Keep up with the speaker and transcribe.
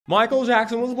Michael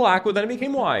Jackson was black, but then he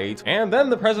became white. And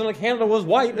then the president of Canada was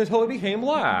white until he became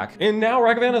black. And now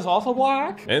Ragavan is also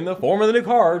black? In the form of the new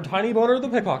card, Tinybones the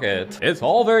Pickpocket. It's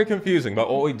all very confusing,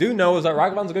 but what we do know is that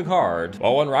Ragavan's a good card.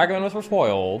 But when Ragavan was first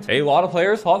spoiled, a lot of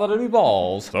players thought that it'd be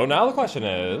balls. So now the question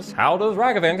is, how does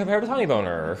Ragavan compare to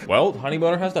Tinybones? Well,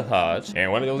 Tinybones has Deathtouch,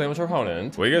 and when it deals damage to our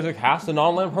opponent, we get to cast a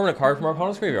non-land permanent card from our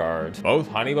opponent's graveyard. Both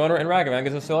Tinybones and Ragavan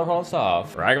get to steal our opponent's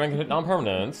stuff. Ragavan can hit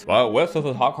non-permanents, but whiffs with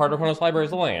the top card of our opponent's library is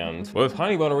the land. With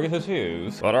Tinybones we get to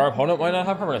choose, but our opponent might not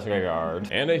have permanents in graveyard.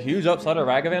 And a huge upside of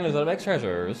Ragavan is that it makes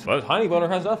treasures, but Tinybones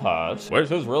has Deathtouch, which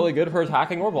is really good for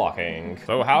attacking or blocking.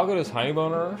 So how good is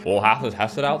Tinybones? We'll have to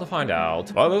test it out to find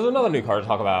out. But there's another new card to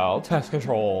talk about, Pest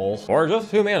Control. For just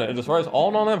 2 mana, it destroys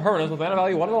all non-land permanents with mana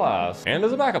value 1 or less. And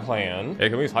as a backup plan, it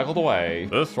can be cycled away.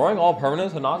 Destroying all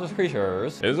permanents and not just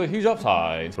creatures is a huge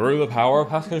upside. Through the power of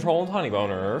Pest Control and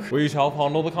Tinybones, we shall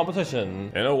fondle the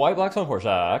competition in a white-black Stoneforge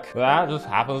deck that just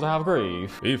happens to have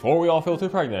grief. Before we all feel too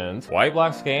pregnant,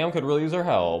 white-black Scam could really use their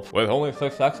help. With only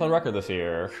 6 decks on record this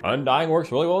year, Undying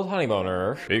works really well with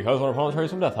Tinybones, because when our opponent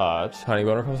trades some Deathtouch,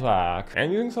 Tinybones comes back.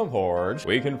 And using Stoneforge,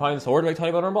 we can find Sword to make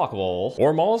Tinybones unblockable,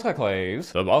 or Maul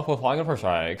Skyclaves, the buff with flying and first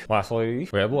strike. Lastly,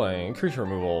 we have Blink, creature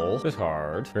removal,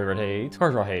 discard, favorite hate,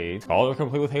 card draw hate, Kaldra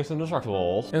Compleat with haste and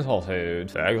indestructible, and Solitude,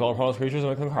 to exile our opponent's creatures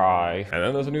and make them cry. And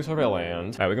then there's a new Surveil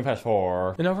land that we can fetch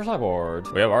for. And now for sideboard,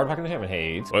 we have Artifact and Enchantment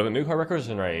hate, with a new card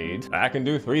Requisition Raid. That can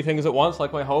do 3 things at once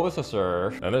like my Hova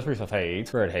sister. Then there's Reset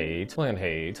hate, red hate, land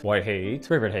hate, white hate,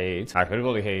 favorite hate,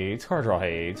 activability hate, card draw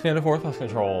hate, and a 4th Pest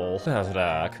Control. It has a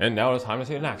deck. And now it's time to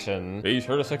see it in action. Be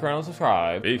sure to stick around and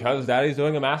subscribe, because Daddy's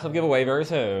doing a massive giveaway very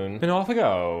soon. And off we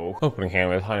go. Opening hand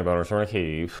with Tinybones we're gonna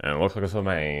keep, and it looks like it's a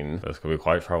main. This could be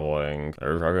quite troubling.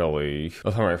 There's Ravioli.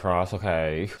 Ephemerate for us,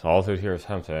 okay. Solitude here is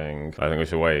tempting. I think we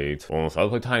should wait. We'll instead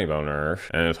play Tinybones,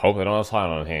 and just hope they don't have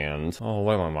Silent on hand. Oh,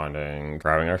 Leyline Binding.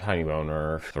 Grabbing our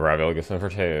Tinybones. The Ravioli gets in for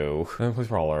 2. Then please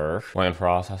Brawler. Land for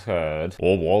us, that's good.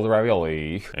 We'll boil the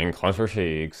Ravioli, and clench our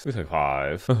cheeks. We take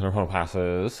 5. Then our opponent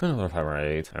passes. Another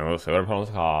Ephemerate. And let's see what our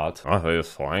opponent's got. Oh, they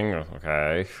just flying?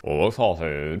 Okay. We'll look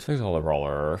Solitude. Exile the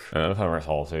Brawler. And then Ephemerate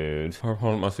Solitude. Our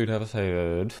opponent must be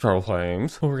devastated. Trouble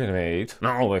Flames. We're gonna mate.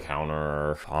 No, they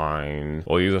counter. Fine.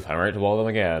 We'll use Ephemerate to blow them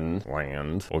again.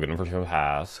 Land. We'll get them for 2 and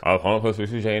pass. Our opponent puts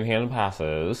OTJ in hand and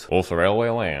passes. We'll surveil away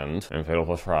a land. And Fatal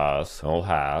Push for us. And we'll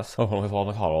pass. Our opponent plays Wall in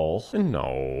the Cuddle. And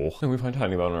no. Then we find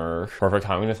Tinybones. Perfect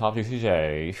timing to stop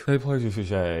UCJ. They play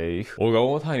UCJ. We'll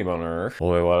go with Tinybones.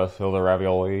 Will they let us fill the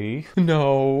Ravioli?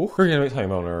 No. We're gonna make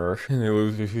Tinybones. And they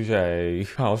lose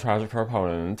UCJ. How tragic for our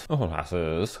opponent. Opponent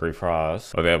passes. 3 for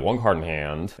us. But they have 1 card in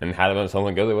hand. And had it been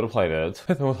something good, they would have played it.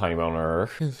 Hit them with Tinybones.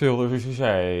 And steal their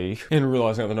UCJ. And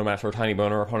realizing that they're no match for a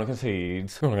Tinybones, our opponent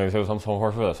concedes. We're gonna do some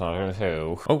Stoneforge for this, not gonna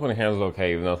do. Opening hands is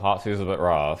okay, even though Thoughtseize is a bit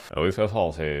rough. At least we have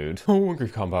Solitude. Oh, 1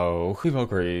 grief combo. We vote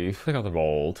grief. They got their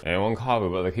bolt. And 1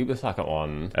 Kavu, but they keep the second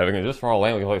one. If we can just draw a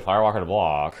land, we can play Firewalker to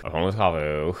block. Opponent's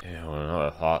Kavu. And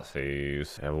another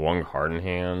Thoughtseize. They have 1 card in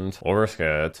hand. We'll risk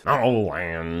it. No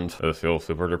land. This feels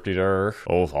super derpy.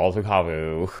 Oh, Solitude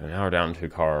Kavu. And now we're down 2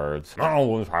 cards.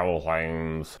 No Tribal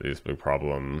Flames. This big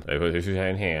problem. They put UCJ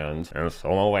in hand. And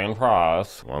still no land for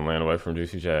us. 1 land away from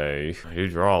UCJ. You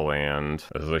draw a land.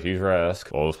 This is a huge risk.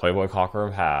 We'll just play Voidwalker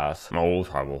and pass. No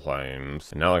Tribal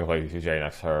Flames. And now they can play UCJ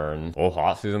next turn. We'll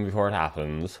Thoughtseize them before it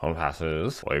happens. One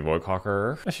passes. Play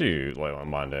Voidwalker. Shoot.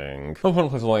 Leyline Binding. Opponent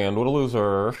plays land. What a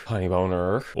loser.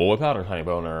 Tinybones. We'll whip out our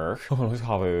Tinybones. Opponent plays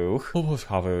Kavu. We'll push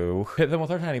Kavu. Hit them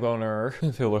with our Tinybones.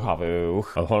 And steal the Kavu.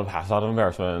 Opponent passes out of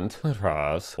embarrassment. And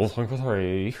trust. We'll swing for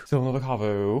 3. Steal another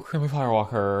Kavu. And we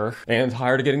Firewalker. And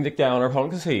tired of getting dicked down, our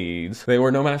opponent concedes. They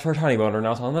were no match for a Tinybones.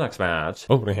 Now it's on the next match.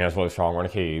 Opening hand's really strong. We're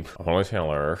gonna keep. Opponent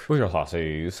Chandler. We draw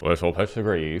Thoughtseize. Which will pitch to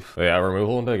grief. They have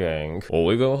removal and digging. We'll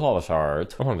leave them with all the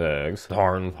shards. Opponent digs.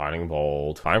 Darn. Fighting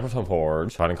Bolt. Fine for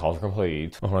Stoneforge. Fighting Kaldra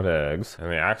Compleat. Opponent digs.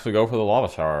 And they actually go for the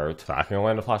lava shard. Stacking a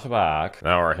land to flash it back.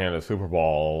 Now our hand is Super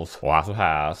Balls. We'll have to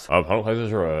pass. Our opponent plays a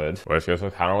Druid, which gives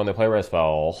a counter when they play Red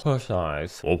Spell. Push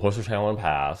nice. We'll push a Chandler and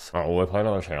pass. We'll play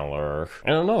another Chandler.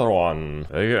 And another one.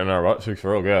 They get in our butt cheeks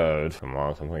real good. Come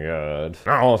on, something good.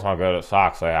 No, it's not good. It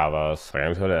sucks. They have us.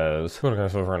 Game's good is. We're gonna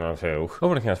go for another 2.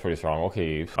 Opening hand's pretty strong. We'll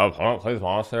keep. Our opponent plays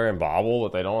Monastery and Bobble,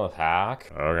 but they don't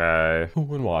attack. Okay.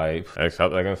 And wipe.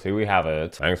 Except they can see we have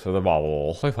it. Thanks to the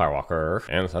Bobble. Play Firewalker.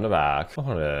 And send it back.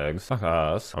 Opponent eggs. Fuck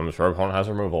us. I'm sure opponent has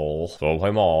removal. So we'll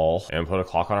play Maul. And put a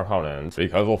clock on our opponent.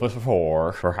 Because we'll fish for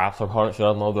 4. Perhaps our opponent should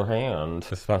unload their hand.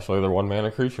 Especially their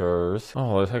 1-mana creatures.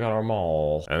 Oh, they take out our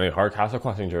Maul. And they hardcast a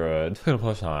Questing Druid. Gonna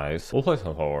push nice. We'll play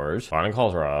Stoneforge. Finding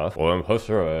Kaldra. We'll then push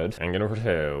Druid. And get him for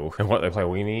 2. And what, they play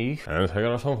Weenie? And then take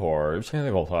out our Stoneforge. And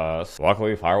they bolt us.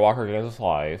 Luckily, Firewalker gains its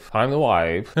life. Time to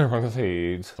wipe. And everyone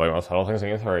concedes. Play most settle things in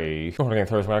game 3. Opening game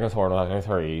 3 is back and sword on game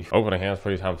 3. Opening hand's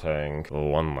pretty tempting.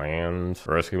 One land.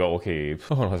 Risky but we'll keep.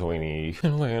 One has a weenie.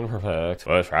 And land perfect.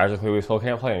 But tragically we still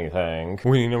can't play anything.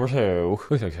 Weenie number 2.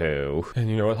 We take 2. And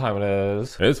you know what time it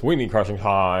is? It's weenie crushing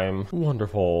time.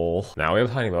 Wonderful. Now we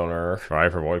have Tiny Boner. Try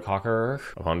for Voidwalker.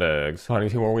 Upon digs. Finding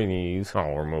 2 more weenies.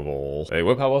 Oh, removal. They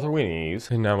whip out both their weenies.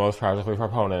 And now most tragically for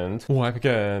opponent. Wipe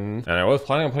again. And I was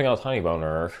planning on putting out Tiny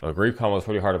Boner. The Grief combo is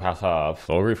pretty hard to pass up.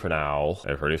 So we'll Grief for now.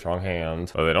 They have pretty strong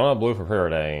hand. But they don't have blue for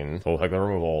Preordain. So we'll take the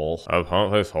removal.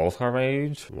 Opponent plays Soulscar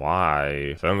Mage?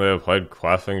 Why? Then they have played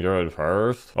Questing Druid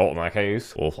first? Well, in that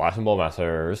case, we'll flash in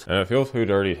Bowmasters. And it feels too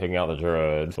dirty taking out the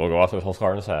Druid. So we'll go after the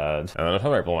Soulscar instead. And then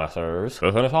Ephemerate Bowmasters.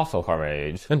 So finish off Soulscar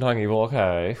Mage. Undying Evil,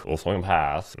 okay. We'll swing and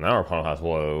pass. Now our opponent has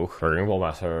blue. Triggering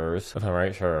Bowmasters.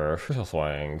 Ephemerate, sure. She'll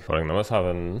swing. Putting them at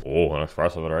 7. Ooh, an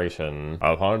expressive iteration.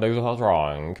 Our opponent digs without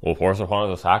drawing. We'll force our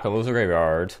opponent to sack and lose the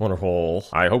graveyard. Wonderful.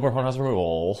 I hope our opponent has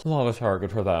removal. Lava Shark,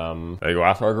 good for them. They go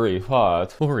after our Grief,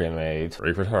 but we'll reanimate.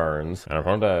 Grief returns. And our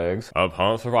opponent digs. Our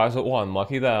opponent survives at 1.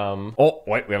 Lucky them. Oh,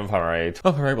 wait, we have Ephemerate.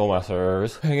 Ephemerate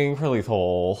Bowmasters. Hanging for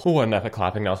lethal. One epic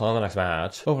clapping now on the next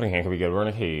match. Opening hand could be good. We're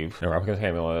gonna keep. And Replicant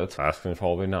Amulet. Pest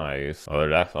Control will be nice. Other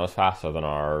decks much faster than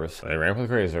ours. They ramp with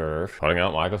Grazer. Putting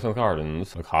out Mycosynth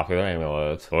Gardens. A copy of their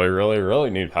amulet. So we really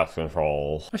need Pest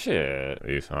Control. Shit.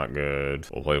 These not good.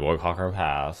 We'll play Voidwalker and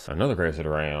pass. Another Grazer to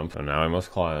ramp. And now we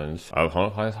must cleanse. Our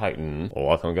opponent finds Titan. We'll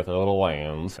let them get their little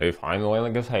lands. They find the land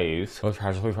that gives haste. So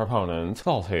tragically for opponent.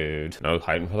 Solitude. No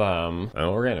Titan for them. And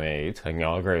we'll reanimate. Taking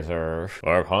out a Grazer. But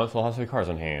our opponent still has 3 cards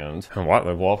in hand. And what?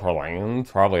 They blow up our land?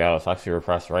 Probably out of sexy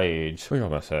repressed rage. We go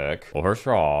Mystic. We'll first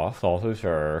draw. Solitude,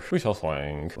 sure. We shall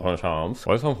swing. Opponent chomps.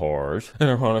 Play Stoneforge. And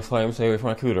our opponent exclaims, stay away from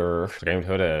my cooter. Game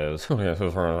 2 it is. Opening hand to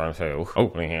round 2.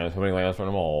 Opening hand, too many lands for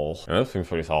the Maul. And this seems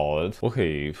pretty solid. We'll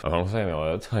keep. Opponent plays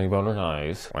amulet. Tiny Boner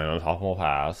nice. Land on top and we'll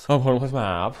pass. Opponent plays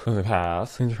map. And they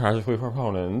pass. And tragically for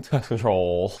opponent. Pest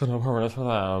Control. So no permanence for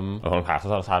them. Opponent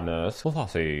passes out of sadness. We'll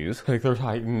Thoughtseize. Take their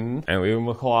Titan. And leave them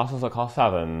with Colossus that cost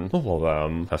 7. We'll blow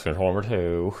them. Pest Control number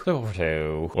 2. They go for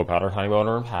 2. Whip out our Tiny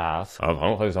Boner and pass.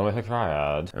 Opponent plays Mythic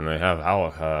Triad. And they have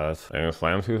Alacut. They can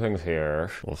slam 2 things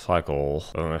here. We'll cycle.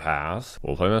 Then they pass.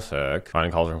 We'll play Mystic.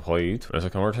 Finding Kaldra Compleat.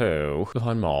 Mystic number 2. We'll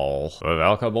find Maul. So they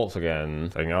have Alacut bolts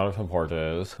again. Taking out of some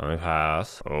porches. Then they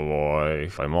pass. Oh boy.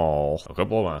 Play Maul. Look up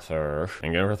Bowmaster.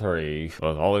 And get for 3.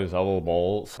 With all these double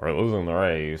bolts, we're losing the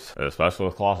race. Especially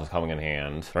with Colossus coming in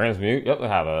hand. Transmute. Yep, they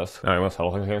have us. Now we must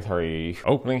settle things in 3.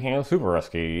 Opening hand super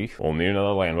risky. We'll need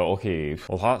another land, but we'll keep.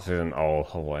 We'll Thoughtseize. Oh,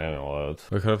 holy amulet.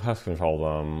 We could have Pest Controlled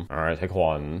them. Alright, take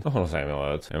 1. Opponent's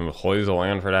amulet. And please a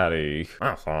land for daddy.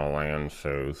 That's not a land,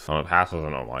 shoot. Someone passes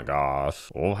and oh my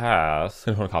gosh. We'll pass.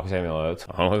 And opponent copies amulet.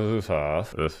 Opponent Zeus.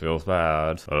 This feels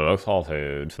bad. But it looks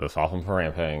Solitude. So stop them from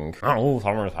ramping. Oh,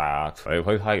 summer attacks. They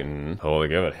play Titan. So will they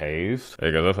give it haste?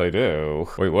 Because if they do,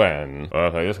 we win. But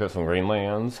if they just get some green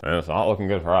lands, then it's not looking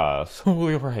good for us. We'll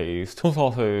go for haste. We'll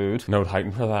Solitude. No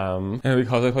Titan for them. And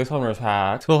because they play summer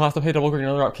attack, we'll have to pay double green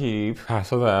on their upkeep. Pass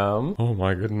to them. Oh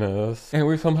my goodness. And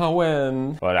we somehow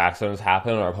win. But accidents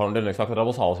happen and our opponent didn't expect a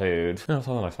double Solitude. Now it's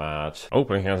on the next match.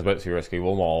 Opening hand's a bit too risky.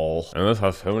 We'll Maul. And this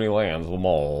has so many lands. We'll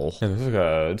Maul. And this is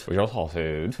good. We don't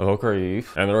Solitude. We'll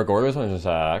Grief. And the Rigorious Dungeon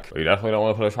Sack. We definitely don't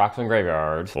want to put a Tracks in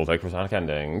graveyard. We'll take Prismatic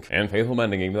Ending. And Faithful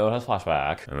Mending even though it has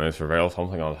flashback. And then surveil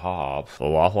something on top.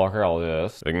 We'll Lothwalker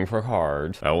Eldest. Digging for a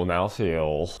card. That will now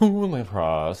seal. Ooh, land for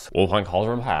us. We'll find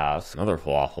Kaldra and pass. Another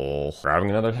Falafel. Grabbing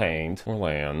another Taint. More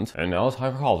land. And now it's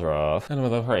time for Kaldra. And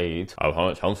another for 8.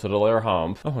 Opponent jumps to delay or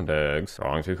hump. Opponent digs.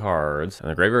 Drawing 2 cards. And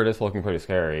the graveyard is looking pretty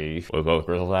scary. With both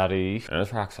Grizzle Daddy and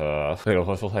Atraxa. Fatal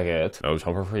Push will take it. No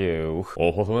jumper for you.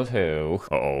 We'll put them at 2.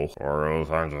 Uh-oh. Oros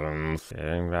Engines.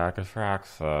 Getting back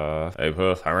Atraxa. They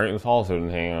put Ephemerate and Solitude in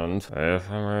hand.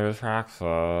 Ephemerate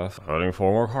Atraxa. Putting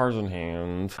 4 more cards in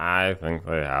hand. I think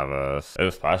they have us.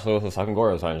 Especially with the second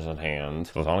Gordos Engine in hand.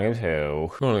 So it's on game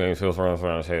 2. Going to game 2 is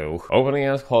round 2. Opening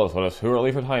is close, but it's too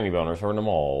early for Tiny Boners for the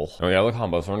Maul. And we have the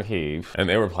combos we're gonna keep. And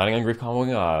they were planning on Grief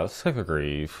comboing us. Take the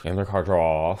Grief. And their card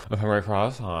draw. Ephemerate for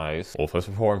us, nice. We'll push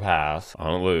for 4 and pass.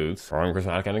 On loots. Drawing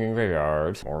Prismatic Ending in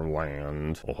graveyard. More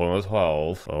land. We'll put them at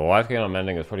 12. So the life gain on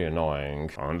Mending is pretty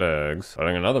annoying. On digs.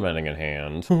 Putting another Mending in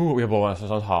hand. Ooh, we have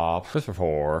Bowmasters on top. Push for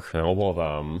 4. And we'll blow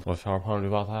them. What's our opponent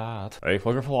do about that? They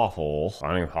flicker Falafel.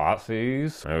 Finding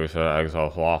Thoughtseize. Maybe we should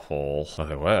exile Falafel. But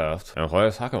they whiffed. And play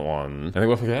a second one. And they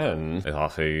whiff again. They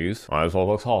Thoughtseize. Might as well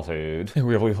look Solitude. And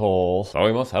we have lethal. So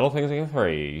we must settle things in game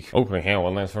 3. Opening hand,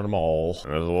 1 lands for the Maul.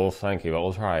 And there's a little stanky, but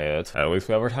we'll try it. At least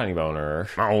we have our Tiny Boner.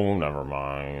 Oh, never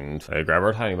mind. They grab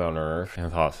our Tiny Boner.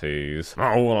 And Thoughtseize.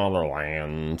 Oh, another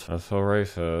land. That's so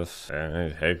racist.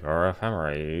 And they take our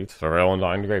Ephemerate. Surveil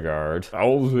Undying into graveyard.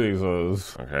 Oh,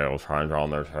 Jesus. Okay, we'll try and draw on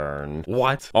their turn.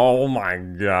 What? Oh my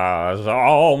gosh.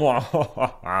 Oh my.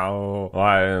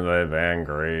 Why didn't they ban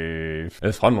Grief?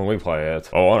 It's fun when we play it.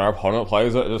 Oh, when our opponent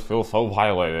plays it, it just feels so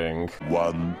violating.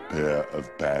 One pair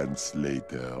of pants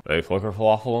later. They flicker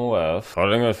Falafel and Whiff,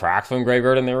 putting the tracks in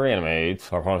graveyard and they reanimate.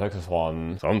 Our opponent takes this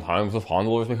one. Sometimes the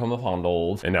fondlers become the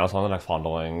fondled, and now it's on the next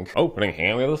fondling. Opening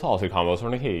hand, we have the Solitude combos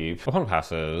for to keep. Opponent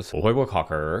passes. We'll play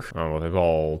Woodcocker. Oh, they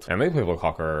bolt. And they play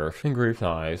Woodcocker. And Grief,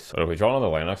 nice. But if we draw another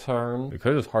land next turn, we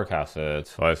could just hardcast it.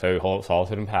 So I say we hold up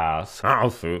Solitude and pass. Oh,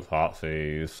 shoot,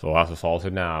 Thoughtseize. So we'll have to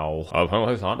Solitude now.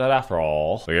 Opponent is not dead after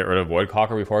all. So we get rid of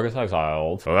Woodcocker before it gets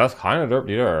exiled. So that's kind of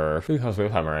derp-de-derp because we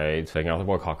have Ephemerate, taking out the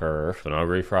Woodcocker. So no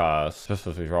Grief for us. Just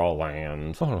as we draw a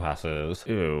land. Opponent passes.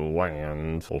 Ew,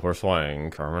 land. We'll first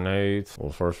swing. Terminate.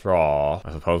 We'll first draw.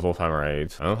 I suppose we'll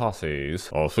Ephemerate. And then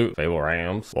Thoughtseize. We'll shoot Fable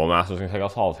Ramps. Bowmasters can take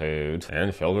out Solitude.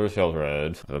 And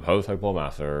Shieldred. I suppose take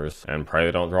Bowmasters. And pray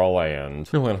they don't draw a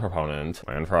land. New land for opponent.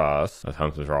 Land for us.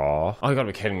 Attempt to draw. Oh, you gotta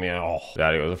be kidding me. Oh,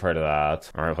 Daddy was afraid of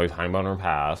that. Alright, play Tinybones and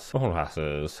pass. Opponent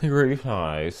passes. Hey, Grief,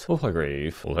 nice. We'll play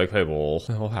Grief. We'll take Fable.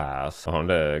 And we'll pass. Opponent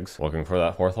digs. Looking for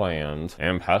that fourth land.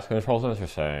 And Pest Control's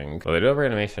interesting. But they do have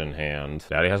reanimation in hand.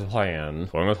 Daddy has a plan.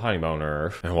 Going with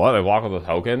Tinyboner. And what? They block with a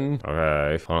token?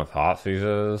 Okay. Opponent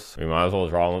Thoughtseizes. We might as well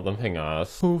draw and let them ping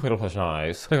us. Ooh, Fatal Push,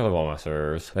 nice. Take out the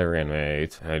Bowmasters. They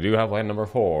reanimate. And I do have land number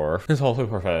 4. It's also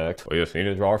perfect. We just need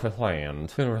to draw our 5th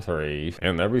land. Number 3.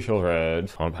 And there be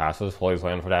Shieldred. Opponent passes. Plays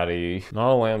land for Daddy.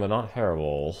 Not a land, but not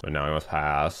terrible. But now he must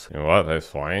pass. And what? They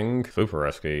swing? Super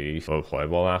risky. So play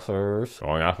Bowmasters.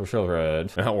 Going after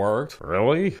Shieldred. That worked.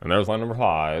 Really? And there's land number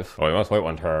 5. So we must wait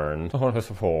one turn. Opponent hits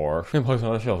for 4. And plays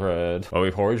another Shieldred. But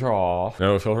before we draw,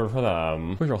 no Shieldred for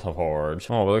them. We draw Stoneforge.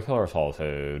 Oh, but they kill our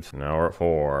Solitude. Now we're at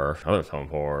 4. Another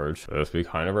Stoneforge. This be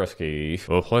kind of risky.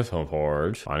 We'll play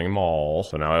Stoneforge. Finding Maul.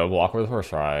 So now I have a block with first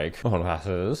strike. Opponent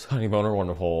passes. Tinybones,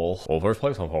 wonderful. We'll first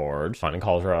play Stoneforge. Finding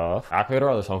Kaldra. Activate our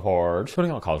other Stoneforge.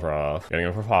 Putting out Kaldra. Getting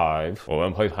him for 5. We'll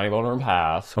then play Tinybones and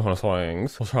pass. Opponent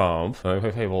swings. We'll trump. Then we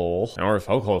play Fable. And we're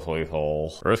so close to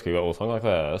lethal. Risky, but we'll swing like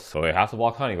this. So they have to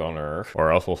block Tinybones,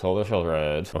 or else we'll steal their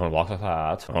Shieldred. Opponent blocks like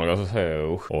that. Opponent goes to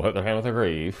 2. We'll hit their hand with a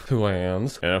Grief. 2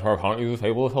 lands. And if our opponent uses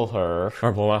Fable to filter,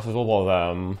 our Bowmasters will blow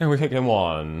them. And we take game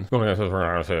 1. Going against this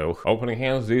round 2. Opening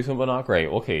hand's decent but not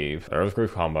great. We'll keep. There's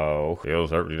Grief combo.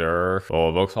 Feels derp-de-derp. We'll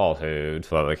evoke Solitude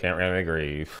so that they can't reanimate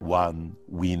Grief. One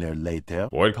winner later.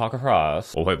 Woodcocker for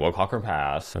us. We'll play Woodcocker and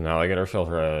pass. And now they get our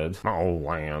Shieldred. Oh,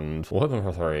 land. We'll hit them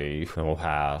for 3. And we'll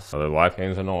pass. So the life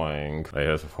game's annoying. They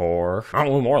hit us for 4.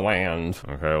 Oh, more land.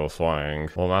 Okay, we'll swing.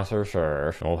 Bowmaster,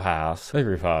 sure. We'll pass. They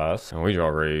Grief us. And we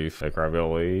draw Grief. They grab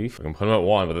Billy. We can put them at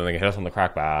 1, but then they can hit us on the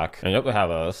crackback. And yep, they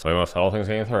have us. So we must settle things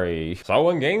game 3. So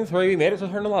in game 3, we made it to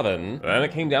turn 11. Then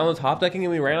it came down to top decking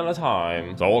and we ran out of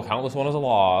time. So we'll count this one as a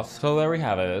loss. So there we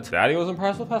have it. Daddy was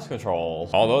impressed with Pest Control,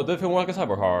 although it did feel more like a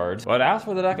cyber card. But as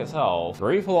for the deck itself,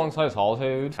 Grief alongside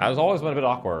Solitude has always been a bit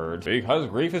awkward, because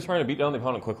Grief is trying to beat down the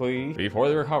opponent quickly before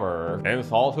they recover, and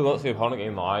Solitude lets the opponent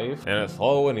gain life, and it's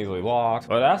slow and easily blocked.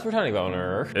 But as for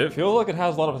Tinybones, it feels like it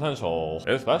has a lot of potential,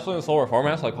 especially in slower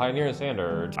formats like Pioneer and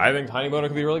Standard. I think Tinybones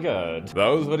could be really good.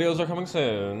 Those videos are coming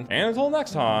soon, and until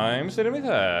next time, stay to me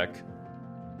tech.